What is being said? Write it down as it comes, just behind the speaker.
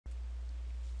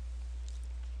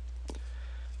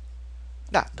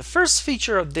Now, the first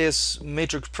feature of this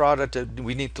matrix product that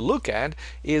we need to look at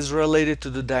is related to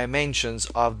the dimensions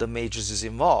of the matrices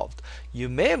involved. You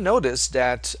may have noticed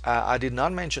that I did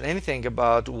not mention anything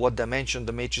about what dimension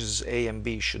the matrices A and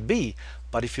B should be.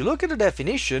 But if you look at the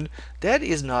definition, that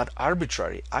is not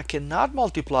arbitrary. I cannot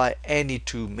multiply any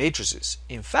two matrices.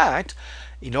 In fact,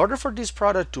 in order for this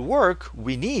product to work,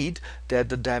 we need that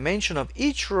the dimension of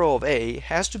each row of A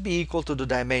has to be equal to the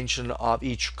dimension of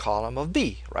each column of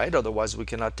B, right? Otherwise, we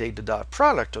cannot take the dot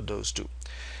product of those two.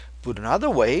 Put another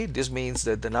way, this means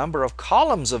that the number of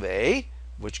columns of A,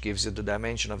 which gives you the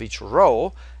dimension of each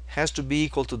row, has to be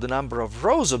equal to the number of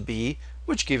rows of B,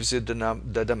 which gives you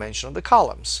the dimension of the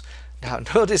columns. Now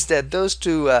notice that those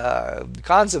two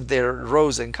concepts there,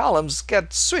 rows and columns,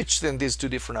 get switched in these two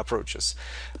different approaches.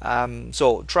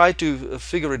 So try to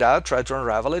figure it out, try to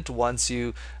unravel it. Once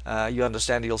you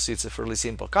understand, you'll see it's a fairly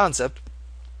simple concept,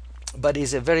 but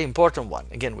it's a very important one.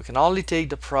 Again, we can only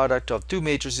take the product of two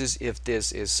matrices if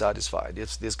this is satisfied,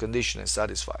 if this condition is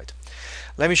satisfied.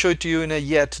 Let me show it to you in a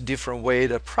yet different way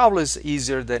that probably is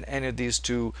easier than any of these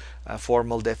two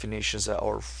formal definitions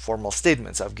or formal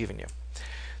statements I've given you.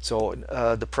 So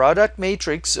the product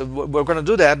matrix, we're going to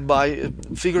do that by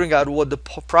figuring out what the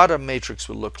product matrix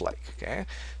will look like. Okay,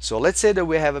 so let's say that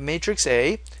we have a matrix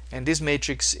A, and this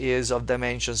matrix is of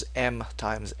dimensions m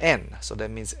times n. So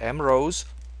that means m rows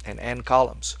and n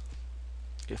columns.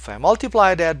 If I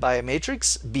multiply that by a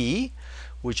matrix B,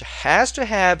 which has to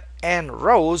have n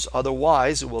rows,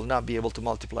 otherwise it will not be able to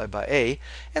multiply by A,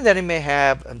 and then it may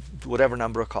have whatever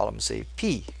number of columns, say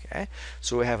P. Okay,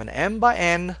 so we have an m by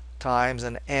n times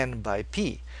an n by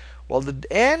p. Well, the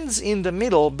n's in the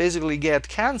middle basically get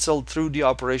cancelled through the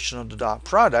operation of the dot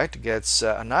product, gets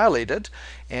annihilated,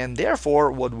 and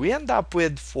therefore what we end up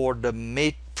with for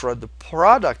the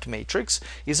product matrix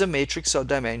is a matrix of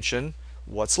dimension,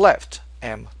 what's left,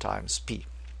 m times p.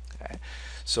 Okay.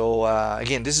 So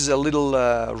again, this is a little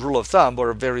rule of thumb,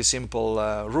 or a very simple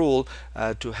rule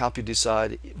to help you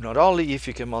decide not only if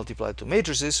you can multiply two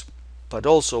matrices, but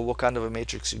also what kind of a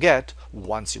matrix you get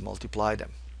once you multiply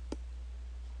them.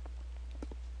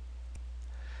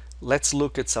 Let's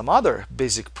look at some other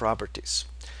basic properties.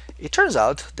 It turns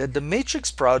out that the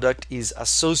matrix product is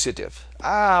associative.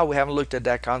 We haven't looked at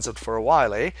that concept for a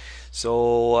while, eh?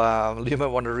 So you might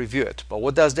want to review it. But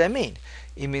what does that mean?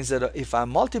 It means that if I'm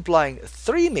multiplying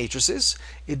three matrices,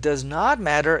 it does not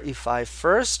matter if I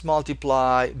first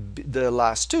multiply the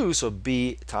last two, so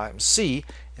B times C,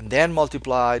 and then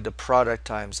multiply the product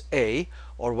times A,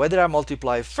 or whether I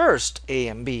multiply first A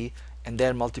and B and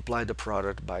then multiply the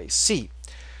product by C.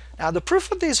 Now the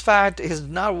proof of this fact is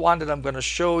not one that I'm going to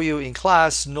show you in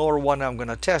class, nor one I'm going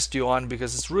to test you on,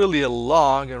 because it's really a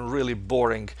long and really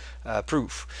boring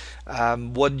proof.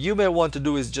 What you may want to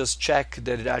do is just check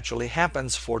that it actually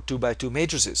happens for 2 by 2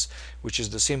 matrices, which is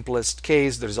the simplest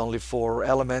case. There's only 4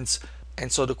 elements,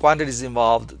 and so the quantities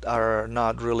involved are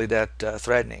not really that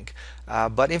threatening.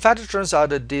 But in fact, it turns out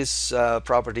that this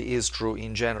property is true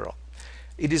in general.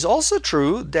 It is also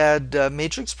true that the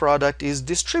matrix product is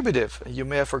distributive. You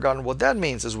may have forgotten what that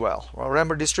means as well. Well,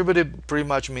 remember, distributive pretty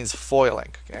much means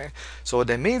foiling. Okay? So what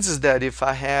that means is that if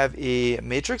I have a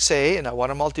matrix A and I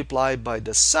want to multiply by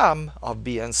the sum of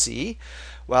B and C,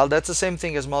 well, that's the same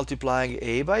thing as multiplying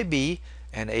A by B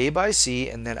and A by C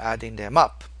and then adding them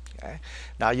up. Okay?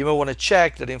 Now you may want to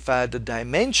check that in fact the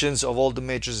dimensions of all the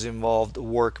matrices involved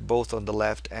work both on the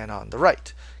left and on the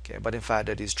right. Okay? But in fact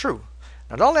that is true.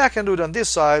 Not only I can do it on this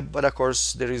side, but of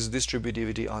course there is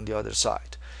distributivity on the other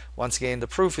side. Once again, the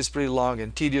proof is pretty long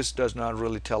and tedious, does not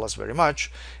really tell us very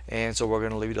much, and so we're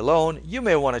going to leave it alone. You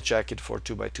may want to check it for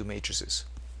 2 by 2 matrices.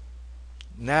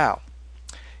 Now,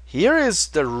 here is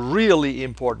the really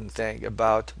important thing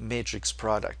about matrix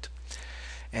product.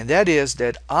 And that is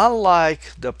that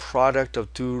unlike the product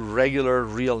of two regular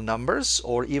real numbers,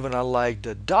 or even unlike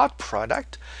the dot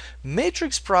product,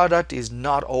 matrix product is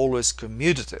not always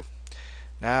commutative.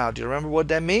 Now, do you remember what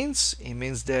that means? It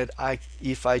means that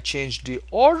if I change the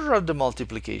order of the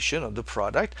multiplication of the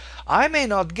product, I may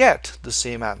not get the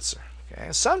same answer.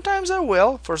 Okay? Sometimes I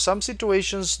will. For some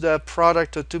situations, the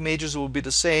product of two matrices will be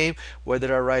the same,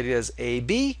 whether I write it as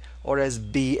AB or as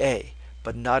BA,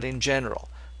 but not in general.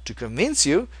 To convince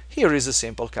you, here is a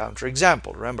simple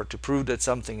counterexample. Remember, to prove that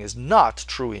something is not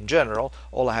true in general,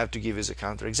 all I have to give is a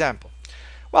counterexample.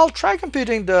 Well, try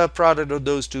computing the product of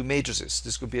those two matrices.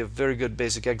 This could be a very good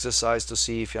basic exercise to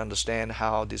see if you understand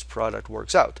how this product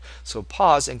works out. So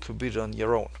pause and compute it on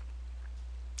your own.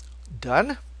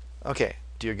 Done? Okay,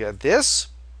 do you get this?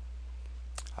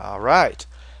 All right.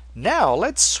 Now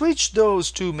let's switch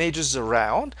those two matrices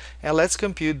around and let's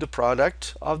compute the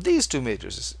product of these two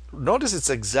matrices. Notice it's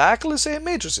exactly the same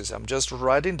matrices. I'm just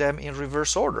writing them in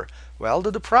reverse order. Well,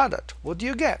 do the product. What do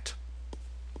you get?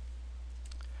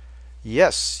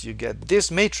 Yes, you get this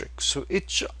matrix,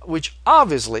 which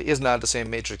obviously is not the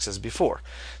same matrix as before.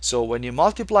 So when you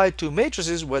multiply two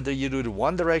matrices, whether you do it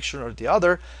one direction or the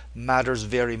other, matters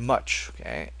very much.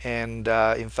 Okay? And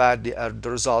in fact, the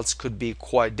results could be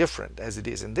quite different, as it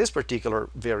is in this particular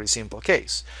very simple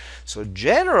case. So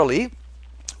generally,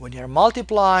 when you're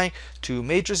multiplying two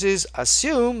matrices,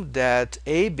 assume that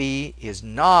AB is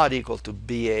not equal to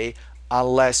BA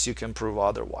unless you can prove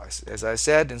otherwise. As I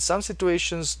said, in some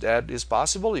situations that is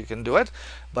possible, you can do it,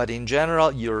 but in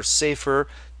general you're safer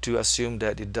to assume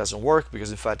that it doesn't work,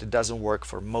 because in fact it doesn't work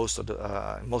for most of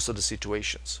the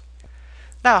situations.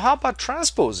 Now, how about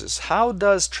transposes? How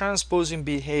does transposing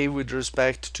behave with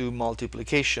respect to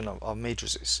multiplication of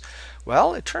matrices?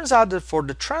 Well, it turns out that for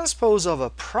the transpose of a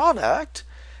product,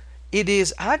 it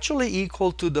is actually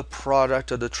equal to the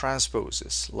product of the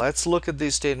transposes. Let's look at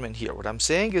this statement here. What I'm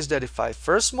saying is that if I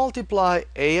first multiply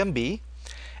A and B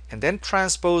and then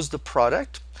transpose the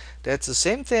product, that's the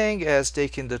same thing as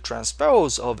taking the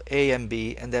transpose of A and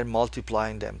B and then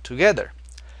multiplying them together.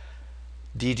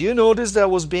 Did you notice that I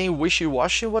was being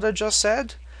wishy-washy what I just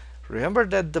said? Remember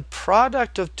that the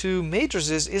product of two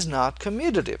matrices is not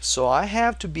commutative, so I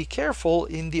have to be careful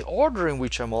in the order in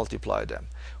which I multiply them.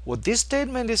 What this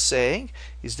statement is saying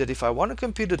is that if I want to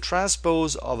compute the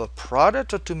transpose of a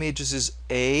product of two matrices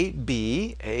A,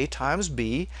 B, A times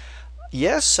B,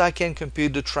 yes, I can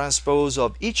compute the transpose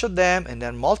of each of them and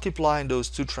then multiplying those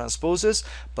two transposes,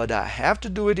 but I have to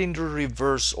do it in the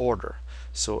reverse order.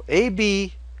 So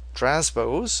AB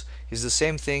transpose is the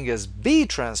same thing as B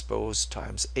transpose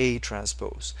times A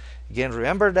transpose. Again,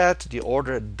 remember that the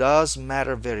order does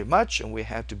matter very much, and we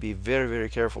have to be very, very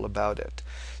careful about it.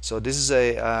 So this is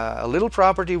a little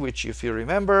property which, if you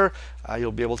remember,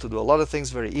 you'll be able to do a lot of things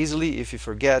very easily. If you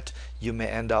forget, you may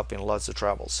end up in lots of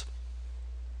troubles.